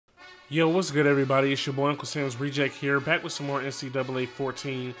Yo, what's good, everybody? It's your boy Uncle Sam's Reject here, back with some more NCAA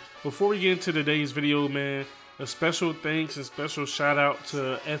 14. Before we get into today's video, man, a special thanks and special shout out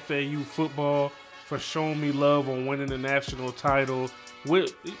to FAU football for showing me love on winning the national title.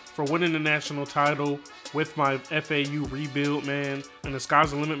 With my FAU rebuild, man. And the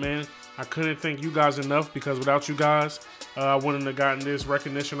sky's the limit, man. I couldn't thank you guys enough because without you guys, I wouldn't have gotten this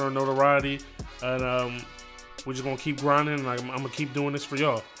recognition or notoriety. And we're just gonna keep grinding, and I'm gonna keep doing this for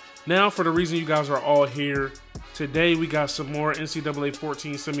y'all. Now, for the reason you guys are all here, today we got some more NCAA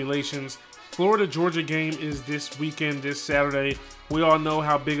 14 simulations. Florida-Georgia game is this weekend, this Saturday. We all know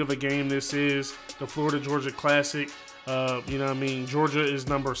how big of a game this is, the Florida-Georgia Classic. You know what I mean? Georgia is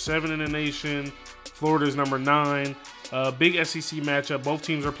number 7 in the nation. Florida is number 9. Big SEC matchup. Both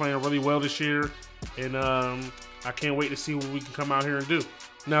teams are playing really well this year, and I can't wait to see what we can come out here and do.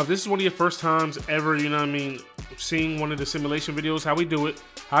 Now, if this is one of your first times ever, you know what I mean, seeing one of the simulation videos, how we do it.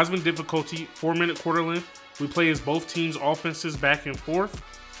 Heisman difficulty, 4-minute quarter length. We play as both teams' offenses back and forth.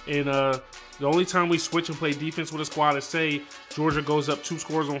 And the only time we switch and play defense with a squad is, say, Georgia goes up 2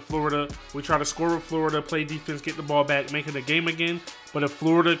 scores on Florida. We try to score with Florida, play defense, get the ball back, make it a game again. But if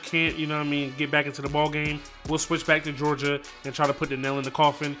Florida can't, you know what I mean, get back into the ball game, we'll switch back to Georgia and try to put the nail in the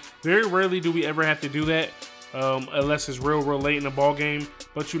coffin. Very rarely do we ever have to do that. Unless it's real late in the ball game,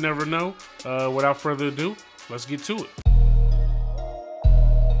 but you never know. Without further ado, let's get to it.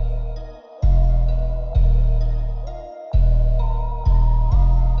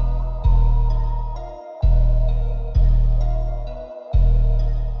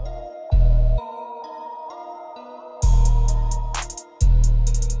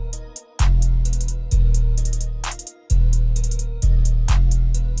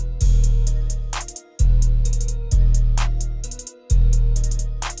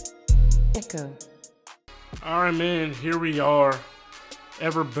 Alright, man, here we are.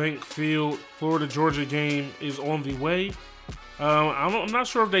 Everbank Field, Florida-Georgia game is on the way. I'm not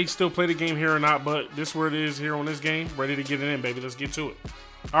sure if they still play the game here or not, but this is where it is here on this game. Ready to get it in, baby. Let's get to it.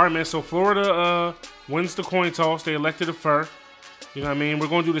 Alright, man, so Florida wins the coin toss. They elected a defer. You know what I mean? We're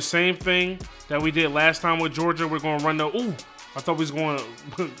going to do the same thing that we did last time with Georgia. We're going to run the... Ooh, I thought we was going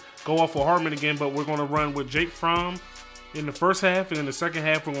to go off with Hartman again, but we're going to run with Jake Fromm in the first half, and in the second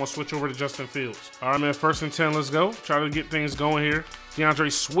half, we're going to switch over to Justin Fields. All right, man, 1st and 10, let's go. Try to get things going here.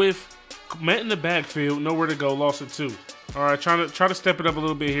 DeAndre Swift met in the backfield, nowhere to go, lost it 2. All right, try to step it up a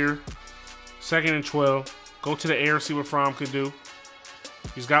little bit here. 2nd and 12. Go to the air, see what Fromm could do.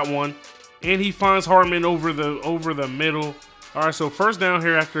 He's got 1. And he finds Hartman over the middle. All right, so 1st down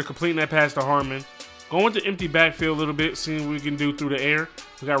here after completing that pass to Hartman. Going to empty backfield a little bit, seeing what we can do through the air.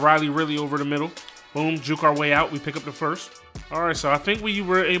 We got Riley really over the middle. Boom, juke our way out. We pick up the 1st. All right, so I think we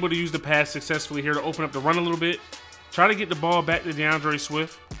were able to use the pass successfully here to open up the run a little bit. Try to get the ball back to DeAndre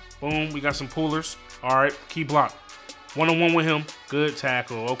Swift. Boom, we got some pullers. All right, key block. 1-on-1 with him. Good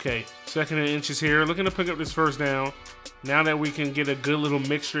tackle. Okay, 2nd and inches here. Looking to pick up this 1st down. Now that we can get a good little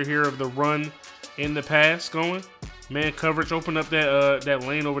mixture here of the run and the pass going. Man coverage, open up that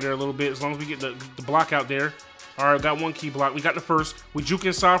lane over there a little bit as long as we get the block out there. All right, got 1 key block. We got the 1st. We juke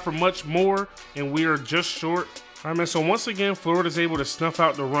inside for much more, and we are just short. All right, man, so once again, Florida's able to snuff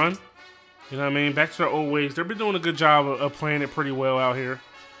out the run. You know what I mean? Back to their old ways. They've been doing a good job of playing it pretty well out here.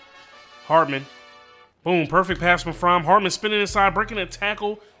 Hartman. Boom, perfect pass from Fromm. Hartman spinning inside, breaking a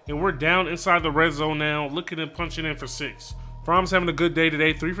tackle, and we're down inside the red zone now, looking and punching in for 6. Fromm's having a good day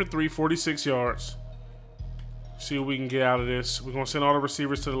today, 3 for 3, 46 yards. See what we can get out of this. We're going to send all the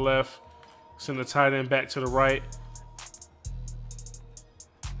receivers to the left. Send the tight end back to the right.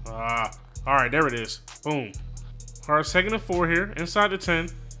 All right, there it is. Boom. All right, 2nd and 4 here, inside the 10.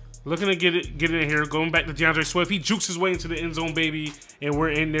 Looking to get it in here. Going back to DeAndre Swift. He jukes his way into the end zone, baby, and we're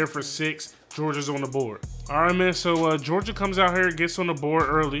in there for 6. Georgia's on the board. All right, man, so Georgia comes out here, gets on the board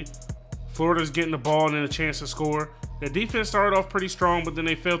early. Florida's getting the ball and then a chance to score. The defense started off pretty strong, but then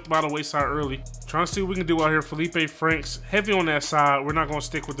they fell by the wayside early. Trying to see what we can do out here. Felipe Franks, heavy on that side. We're not going to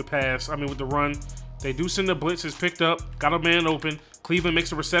stick with the pass. I mean, with the run. They do send the blitz. It's picked up. Got a man open. Cleveland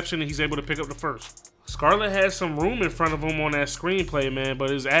makes a reception, and he's able to pick up the 1st. Scarlett has some room in front of him on that screenplay, man,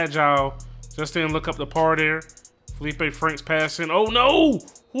 but is agile. Just didn't look up the par there. Felipe Franks passing. Oh, no!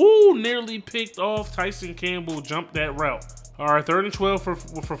 Woo! Nearly picked off. Tyson Campbell jumped that route. All right, 3rd and 12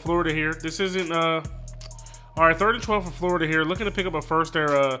 for Florida here. This isn't... All right, 3rd and 12 for Florida here. Looking to pick up a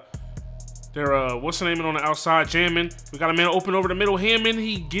 1st. They're what's the name on the outside, jamming. We got a man open over the middle. Hammond,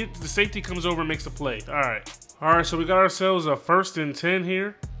 the safety comes over and makes the play. All right, so we got ourselves a 1st and 10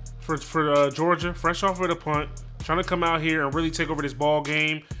 here for Georgia. Fresh off with a punt. Trying to come out here and really take over this ball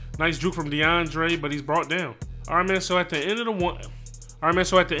game. Nice juke from DeAndre, but he's brought down. All right, man, so at the end of the one... All right, man,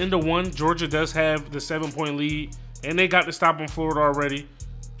 so at the end of one, Georgia does have the 7-point lead, and they got the stop on Florida already.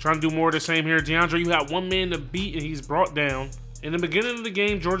 Trying to do more of the same here. DeAndre, you got one man to beat, and he's brought down. In the beginning of the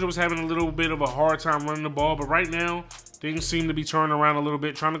game, Georgia was having a little bit of a hard time running the ball, but right now, things seem to be turning around a little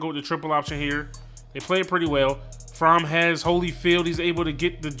bit. Trying to go with the triple option here. They play it pretty well. Fromm has Holyfield. He's able to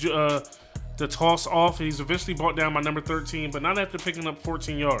get the toss off. He's eventually brought down by number 13, but not after picking up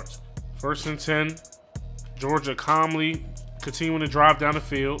 14 yards. 1st and 10. Georgia calmly continuing to drive down the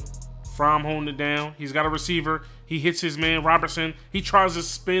field. Fromm holding it down. He's got a receiver. He hits his man, Robertson. He tries to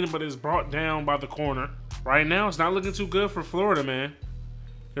spin, but is brought down by the corner. Right now, it's not looking too good for Florida, man.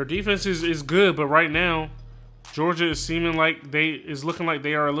 Their defense is good, but right now, Georgia is seeming like looking like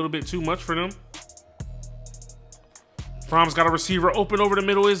they are a little bit too much for them. Fromm's got a receiver open over the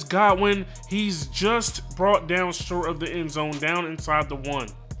middle. Is Godwin. He's just brought down short of the end zone, down inside the 1.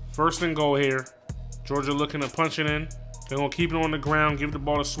 1st and goal here. Georgia looking to punch it in. They're going to keep it on the ground, give the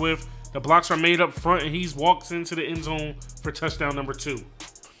ball to Swift. The blocks are made up front, and he walks into the end zone for touchdown number 2.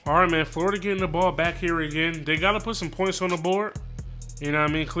 All right, man, Florida getting the ball back here again. They got to put some points on the board. You know what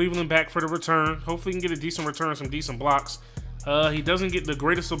I mean? Cleveland back for the return. Hopefully he can get a decent return, some decent blocks. He doesn't get the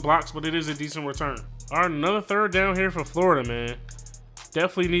greatest of blocks, but it is a decent return. All right, another 3rd down here for Florida, man.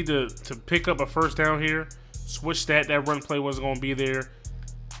 Definitely need to pick up a 1st down here. Switch that run play wasn't going to be there.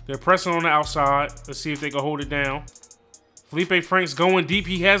 They're pressing on the outside. Let's see if they can hold it down. Felipe Franks going deep.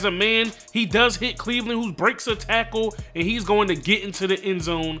 He has a man. He does hit Cleveland, who breaks a tackle, and he's going to get into the end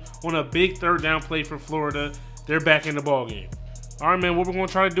zone on a big 3rd down play for Florida. They're back in the ball game. All right, man, what we're going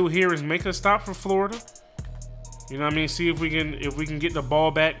to try to do here is make a stop for Florida. You know what I mean? See if we can get the ball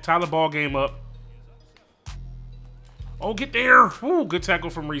back, tie the ball game up. Oh, get there. Ooh, good tackle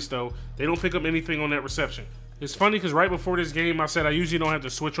from Reese, though. They don't pick up anything on that reception. It's funny because right before this game, I said I usually don't have to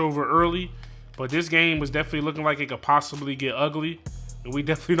switch over early, but this game was definitely looking like it could possibly get ugly, and we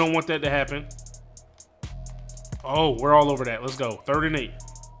definitely don't want that to happen. Oh, we're all over that. Let's go. 3rd and 8.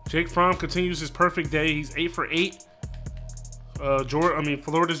 Jake Fromm continues his perfect day. He's 8 for 8.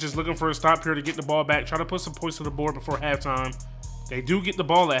 Florida's just looking for a stop here to get the ball back, try to put some points to the board before halftime. They do get the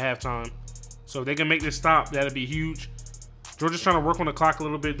ball at halftime, so if they can make this stop, that'd be huge. Georgia's trying to work on the clock a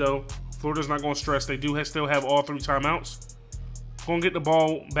little bit, though. Florida's not going to stress. They do still have all 3 timeouts. Going to get the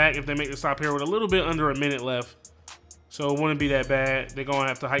ball back if they make the stop here with a little bit under a minute left. So it wouldn't be that bad. They're going to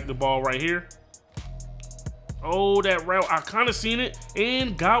have to hike the ball right here. Oh, that route. I kind of seen it.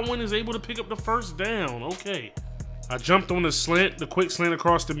 And Godwin is able to pick up the 1st down. Okay. I jumped on the slant, the quick slant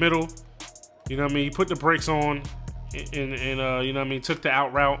across the middle. You know what I mean? He put the brakes on and you know what I mean, took the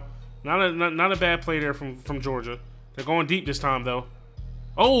out route. Not a bad play there from Georgia. They're going deep this time, though.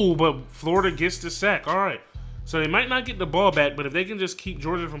 Oh, but Florida gets the sack. All right. So they might not get the ball back, but if they can just keep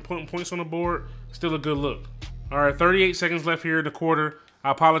Georgia from putting points on the board, still a good look. All right, 38 seconds left here in the quarter.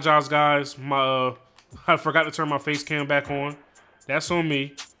 I apologize, guys. I forgot to turn my face cam back on. That's on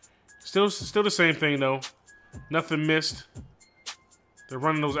me. Still the same thing, though. Nothing missed. They're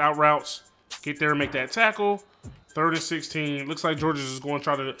running those out routes. Get there and make that tackle. 3rd and 16. Looks like Georgia's is going to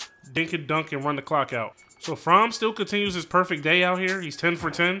try to dink and dunk and run the clock out. So Fromm still continues his perfect day out here. He's 10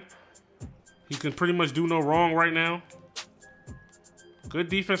 for 10. He can pretty much do no wrong right now. Good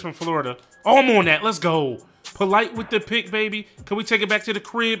defense from Florida. Oh, I'm on that. Let's go. Polite with the pick, baby. Can we take it back to the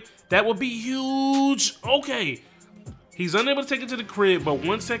crib? That would be huge. Okay. He's unable to take it to the crib, but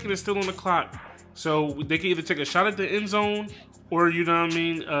 1 second is still on the clock. So they can either take a shot at the end zone or, you know what I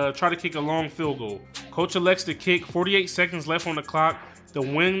mean, try to kick a long field goal. Coach elects to kick. 48 seconds left on the clock. The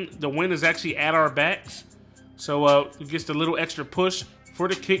win is actually at our backs. So it gets a little extra push for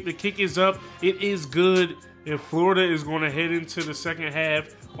the kick. The kick is up. It is good. And Florida is going to head into the second half,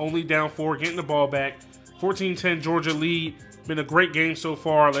 only down 4, getting the ball back. 14-10 Georgia lead. Been a great game so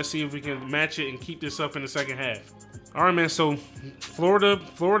far. Let's see if we can match it and keep this up in the second half. All right, man. So Florida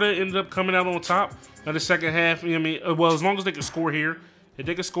ended up coming out on top of the second half. You know what I mean? Well, as long as they can score here. If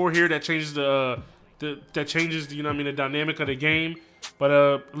they can score here, that changes you know what I mean, the dynamic of the game. But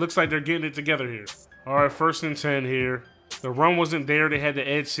it looks like they're getting it together here. All right, 1st and 10 here. The run wasn't there. They had the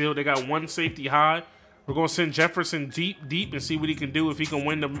edge sealed. They got 1 safety high. We're going to send Jefferson deep, and see what he can do if he can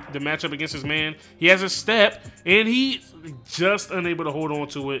win the matchup against his man. He has a step, and he's just unable to hold on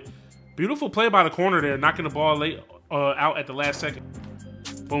to it. Beautiful play by the corner there, knocking the ball out at the last second.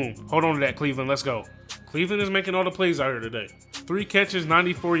 Boom. Hold on to that, Cleveland. Let's go. Cleveland is making all the plays out here today. 3 catches,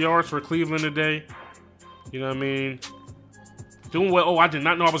 94 yards for Cleveland today. You know what I mean? Doing well. Oh, I did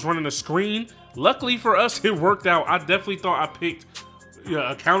not know I was running a screen. Luckily for us, it worked out. I definitely thought I picked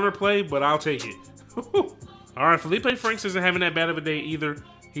a counter play, but I'll take it. All right, Felipe Franks isn't having that bad of a day either.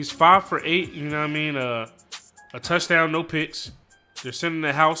 He's 5 for 8. You know what I mean? A touchdown, no picks. They're sending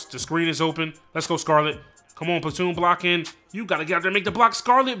the house. The screen is open. Let's go, Scarlett. Come on, platoon block in. You got to get out there and make the block.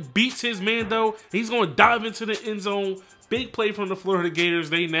 Scarlett beats his man, though. He's going to dive into the end zone. Big play from the Florida Gators.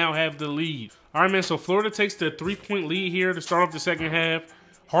 They now have the lead. All right, man, so Florida takes the 3-point lead here to start off the second half.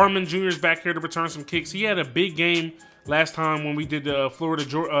 Harmon Jr. is back here to return some kicks. He had a big game last time when we did the Florida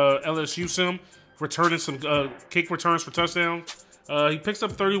LSU sim, returning some kick returns for touchdowns. He picks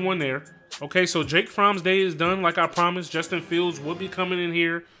up 31 there. Okay, so Jake Fromm's day is done, like I promised. Justin Fields will be coming in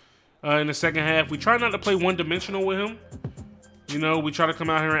here in the second half. We try not to play one-dimensional with him. You know, we try to come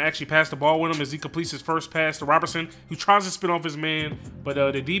out here and actually pass the ball with him as he completes his first pass to Robertson, who tries to spin off his man. But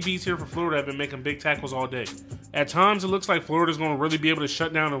the DBs here for Florida have been making big tackles all day. At times, it looks like Florida's going to really be able to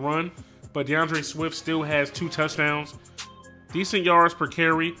shut down the run, but DeAndre Swift still has 2 touchdowns. Decent yards per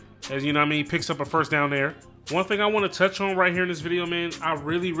carry, as you know what I mean, he picks up a first down there. One thing I want to touch on right here in this video, man, I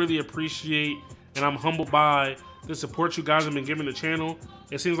really appreciate and I'm humbled by the support you guys have been giving the channel.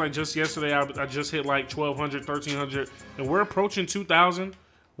 It seems like just yesterday I just hit like 1,200, 1,300, and we're approaching 2,000.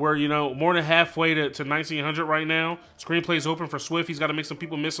 We're, you know, more than halfway to 1,900 right now. Screenplay's open for Swift. He's got to make some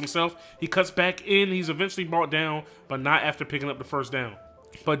people miss himself. He cuts back in. He's eventually brought down, but not after picking up the first down.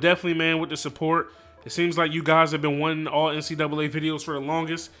 But definitely, man, with the support, it seems like you guys have been wanting all NCAA videos for the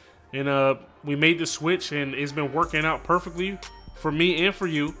longest. And we made the switch, and it's been working out perfectly for me and for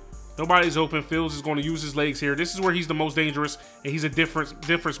you. Nobody's open. Fields is going to use his legs here. This is where he's the most dangerous, and he's a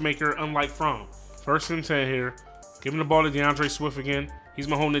difference maker, unlike Fromm. 1st and 10 here. Giving the ball to DeAndre Swift again. He's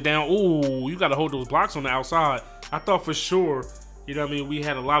been holding it down. Ooh, you got to hold those blocks on the outside. I thought for sure, you know what I mean, we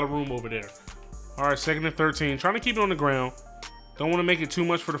had a lot of room over there. All right, 2nd and 13. Trying to keep it on the ground. Don't want to make it too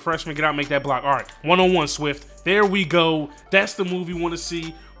much for the freshman. Get out and make that block. All right, one-on-one, Swift. There we go. That's the move we want to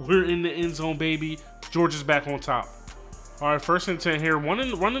see. We're in the end zone, baby. Georgia's back on top. All right, 1st and 10 here. Running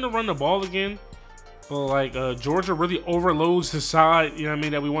to run the ball again. But, like, Georgia really overloads the side, you know what I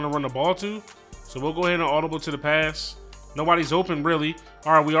mean, that we want to run the ball to. So we'll go ahead and audible to the pass. Nobody's open, really.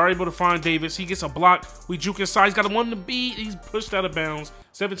 All right, we are able to find Davis. He gets a block. We juke inside. He's got him on the beat. He's pushed out of bounds.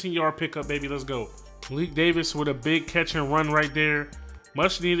 17-yard pickup, baby. Let's go. Malik Davis with a big catch and run right there.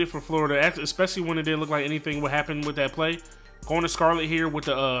 Much needed for Florida, especially when it didn't look like anything would happen with that play. Going to Scarlett here with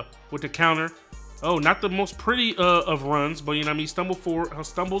the counter. Oh, not the most pretty of runs, but you know what I mean,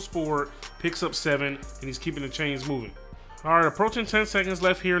 stumbles forward, picks up 7, and he's keeping the chains moving. All right, approaching 10 seconds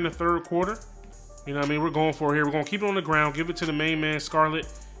left here in the 3rd quarter. You know what I mean, we're going for it here. We're going to keep it on the ground, give it to the main man, Scarlett.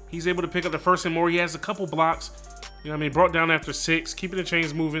 He's able to pick up the 1st and more. He has a couple blocks. You know what I mean, brought down after 6, keeping the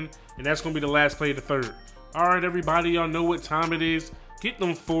chains moving, and that's going to be the last play of the 3rd. All right, everybody, y'all know what time it is. Get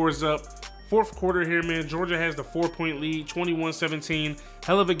them 4s up. 4th quarter here, man. Georgia has the 4-point lead, 21-17.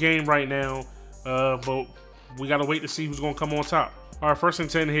 Hell of a game right now, but we got to wait to see who's going to come on top. All right, 1st and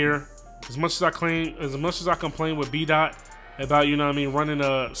 10 here. As much as I complain with B-Dot about, you know what I mean,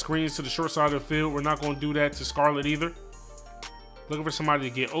 running screens to the short side of the field, we're not going to do that to Scarlett either. Looking for somebody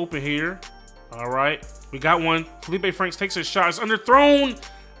to get open here. All right, we got one. Felipe Franks takes a shot. It's underthrown.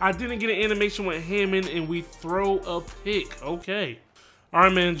 I didn't get an animation with Hammond, and we throw a pick. Okay. All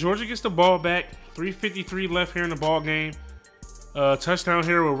right, man. Georgia gets the ball back. 3:53 left here in the ball game. Touchdown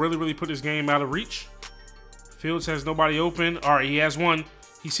here will really put this game out of reach. Fields has nobody open. All right, he has one.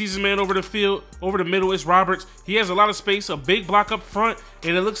 He sees his man over the field, over the middle. It's Roberts. He has a lot of space, a big block up front,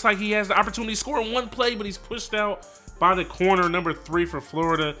 and it looks like he has the opportunity to score in one play, but he's pushed out by the corner, number 3 for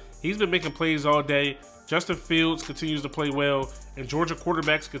Florida. He's been making plays all day. Justin Fields continues to play well, and Georgia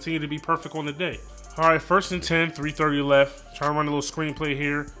quarterbacks continue to be perfect on the day. All right, 1st and 10, 3:30 left. Trying to run a little screenplay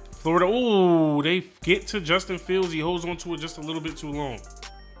here. Florida, ooh, they get to Justin Fields. He holds on to it just a little bit too long.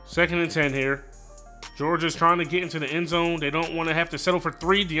 2nd and 10 here. Georgia's trying to get into the end zone. They don't want to have to settle for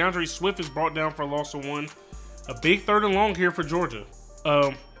 3. DeAndre Swift is brought down for a loss of 1. A big 3rd and long here for Georgia.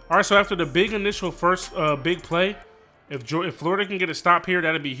 All right, so after the big initial first big play, if Florida can get a stop here,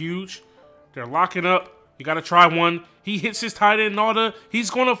 that'd be huge. They're locking up. You got to try one. He hits his tight end, Nada.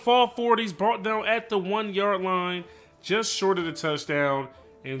 He's going to fall forward. He's brought down at the 1-yard line, just short of the touchdown.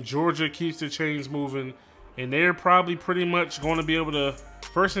 And Georgia keeps the chains moving. And they're probably pretty much going to be able to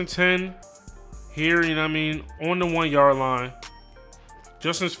 1st and 10 here, you know what I mean, on the 1-yard line.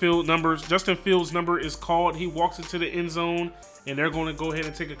 Justin Fields' number is called. He walks into the end zone, and they're going to go ahead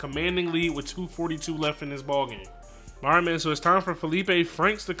and take a commanding lead with 2:42 left in this ballgame. All right, man, so it's time for Felipe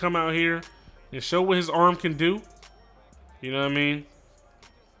Franks to come out here and show what his arm can do. You know what I mean?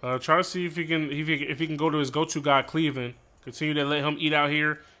 Try to see if he can go to his go-to guy, Cleveland. Continue to let him eat out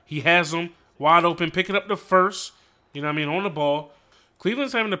here. He has him wide open, picking up the 1st. You know what I mean, on the ball.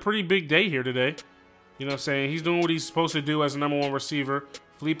 Cleveland's having a pretty big day here today. You know what I'm saying? He's doing what he's supposed to do as a #1 receiver.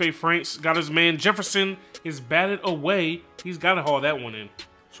 Felipe Franks got his man. Jefferson is batted away. He's got to haul that one in.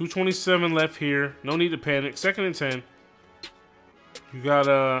 2:27 left here. No need to panic. 2nd and 10.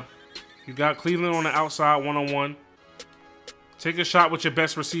 You got Cleveland on the outside, one-on-one. Take a shot with your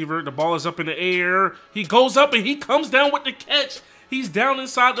best receiver. The ball is up in the air. He goes up and he comes down with the catch. He's down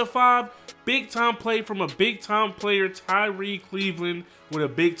inside the 5. Big-time play from a big-time player, Tyree Cleveland, with a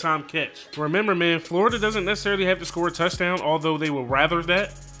big-time catch. Remember, man, Florida doesn't necessarily have to score a touchdown, although they would rather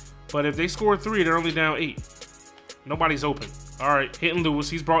that. But if they score 3, they're only down 8. Nobody's open. All right, hitting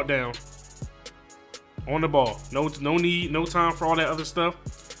Lewis. He's brought down. On the ball. No need, no time for all that other stuff.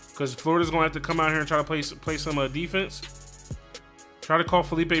 Because Florida's going to have to come out here and try to play some defense. Try to call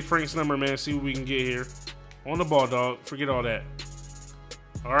Felipe Franks' number, man. See what we can get here. On the ball, dog. Forget all that.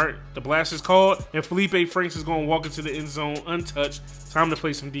 All right, the blast is called, and Felipe Franks is going to walk into the end zone untouched. Time to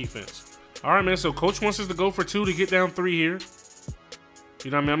play some defense. All right, man, so coach wants us to go for 2 to get down 3 here.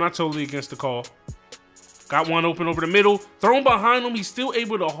 You know what I mean? I'm not totally against the call. Got one open over the middle. Thrown behind him. He's still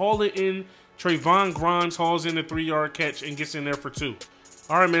able to haul it in. Trayvon Grimes hauls in the 3-yard catch and gets in there for 2.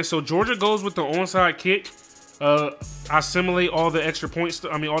 All right, man, so Georgia goes with the onside kick. I assimilate all the extra points.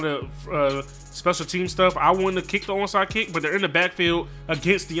 I mean, all the special team stuff. I wanted to kick the onside kick, but they're in the backfield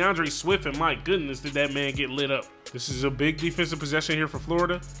against DeAndre Swift, and my goodness, did that man get lit up. This is a big defensive possession here for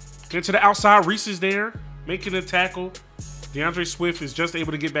Florida. Get to the outside. Reese is there, making a tackle. DeAndre Swift is just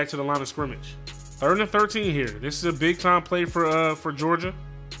able to get back to the line of scrimmage. 3rd and 13 here. This is a big-time play for Georgia.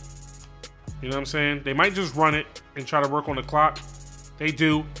 You know what I'm saying? They might just run it and try to work on the clock. They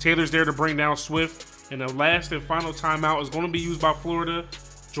do. Taylor's there to bring down Swift. And the last and final timeout is going to be used by Florida.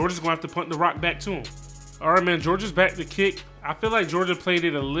 Georgia's going to have to punt the rock back to him. All right, man, Georgia's back to kick. I feel like Georgia played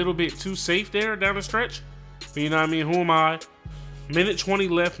it a little bit too safe there down the stretch. But you know what I mean? Who am I? Minute 20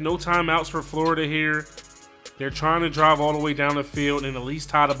 left. No timeouts for Florida here. They're trying to drive all the way down the field and at least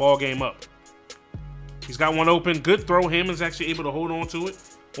tie the ball game up. He's got one open. Good throw. Hammond's actually able to hold on to it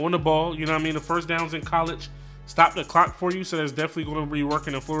on the ball. You know what I mean? The first downs in college stop the clock for you, so that's definitely going to be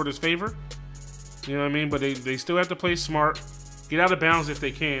working in Florida's favor. You know what I mean? But they still have to play smart. Get out of bounds if they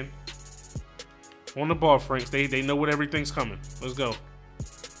can. On the ball, Franks. They know what everything's coming. Let's go.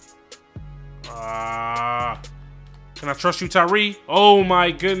 Can I trust you, Tyree? Oh, my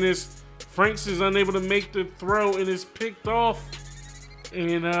goodness. Franks is unable to make the throw and is picked off.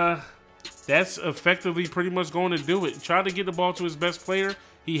 And that's effectively pretty much going to do it. Try to get the ball to his best player.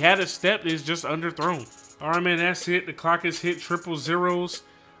 He had a step. It's just underthrown. All right, man. That's it. The clock is hit. 0-0s.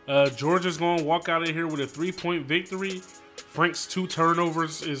 Georgia's going to walk out of here with a 3-point victory. Frank's 2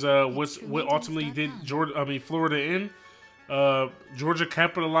 turnovers is what ultimately did Florida in. Georgia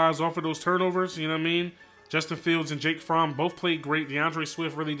capitalized off of those turnovers. You know what I mean? Justin Fields and Jake Fromm both played great. DeAndre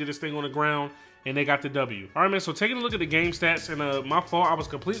Swift really did his thing on the ground, and they got the W. All right, man, so taking a look at the game stats, and my fault, I was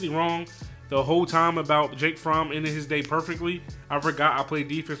completely wrong the whole time about Jake Fromm ending his day perfectly. I forgot I played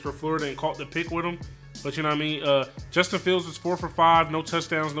defense for Florida and caught the pick with him. But you know what I mean? Justin Fields was 4 for 5, no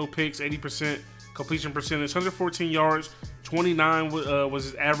touchdowns, no picks, 80% completion percentage, 114 yards, 29 was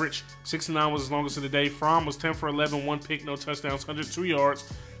his average, 69 was his longest of the day. Fromm was 10 for 11, 1 pick, no touchdowns, 102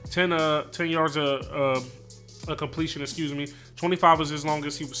 yards, 10 yards a completion, excuse me. 25 was his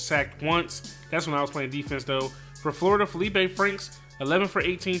longest. He was sacked once. That's when I was playing defense, though. For Florida, Felipe Franks, 11 for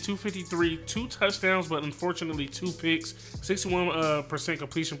 18, 253, 2 touchdowns, but unfortunately 2 picks, 61%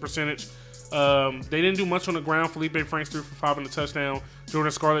 completion percentage. They didn't do much on the ground. Felipe Franks 3 for 5 in the touchdown.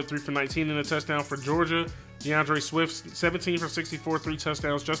 Jordan Scarlett 3 for 19 in the touchdown for Georgia. DeAndre Swift 17 for 64, 3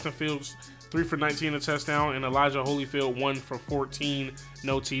 touchdowns. Justin Fields 3 for 19 in the touchdown, and Elijah Holyfield 1 for 14,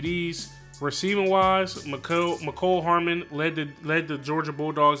 no TDs. Receiving wise, McCole Harmon led the Georgia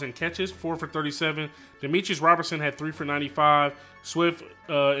Bulldogs in catches, 4 for 37. Demetrius Robertson had 3 for 95. Swift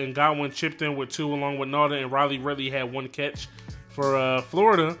and Godwin chipped in with 2, along with Nauta, and Riley Ridley had 1 catch. For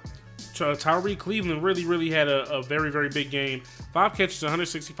Florida, Tyree Cleveland really had a very, very big game. 5 catches,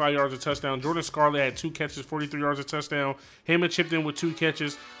 165 yards, a touchdown. Jordan Scarlett had 2 catches, 43 yards, a touchdown. Hammond chipped in with 2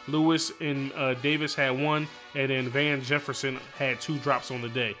 catches. Lewis and Davis had 1, and then Van Jefferson had 2 drops on the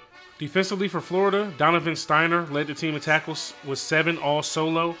day. Defensively for Florida, Donovan Steiner led the team in tackles with 7, all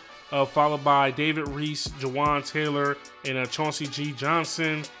solo, followed by David Reese, Jawan Taylor, and Chauncey G.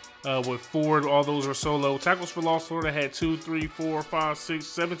 Johnson with 4. All those are solo. Tackles for loss, Florida had 2, 3, 4, 5, 6,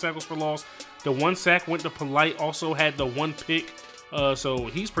 7 tackles for loss. The 1 sack went to Polite, also had the 1 pick, so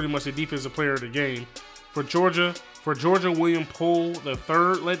he's pretty much the defensive player of the game. For Georgia, William Poole, the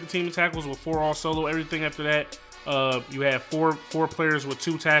 3rd, led the team in tackles with 4 all solo. Everything after that, you had four players with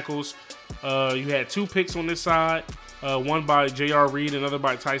 2 tackles. You had 2 picks on this side, one by J.R. Reed, another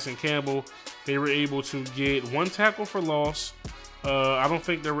by Tyson Campbell. They were able to get 1 tackle for loss, I don't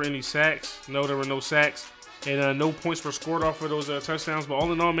think there were any sacks. No, there were no sacks. And no points were scored off of those touchdowns. But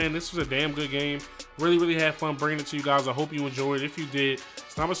all in all, man, this was a damn good game. Really, really had fun bringing it to you guys. I hope you enjoyed. If you did,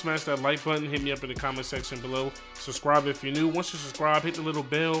 stop and smash that like button. Hit me up in the comment section below. Subscribe if you're new. Once you subscribe, hit the little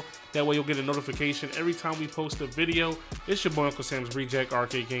bell. That way you'll get a notification every time we post a video. It's your boy Uncle Sam's Reject,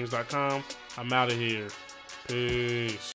 arcadegames.com. I'm out of here. Peace.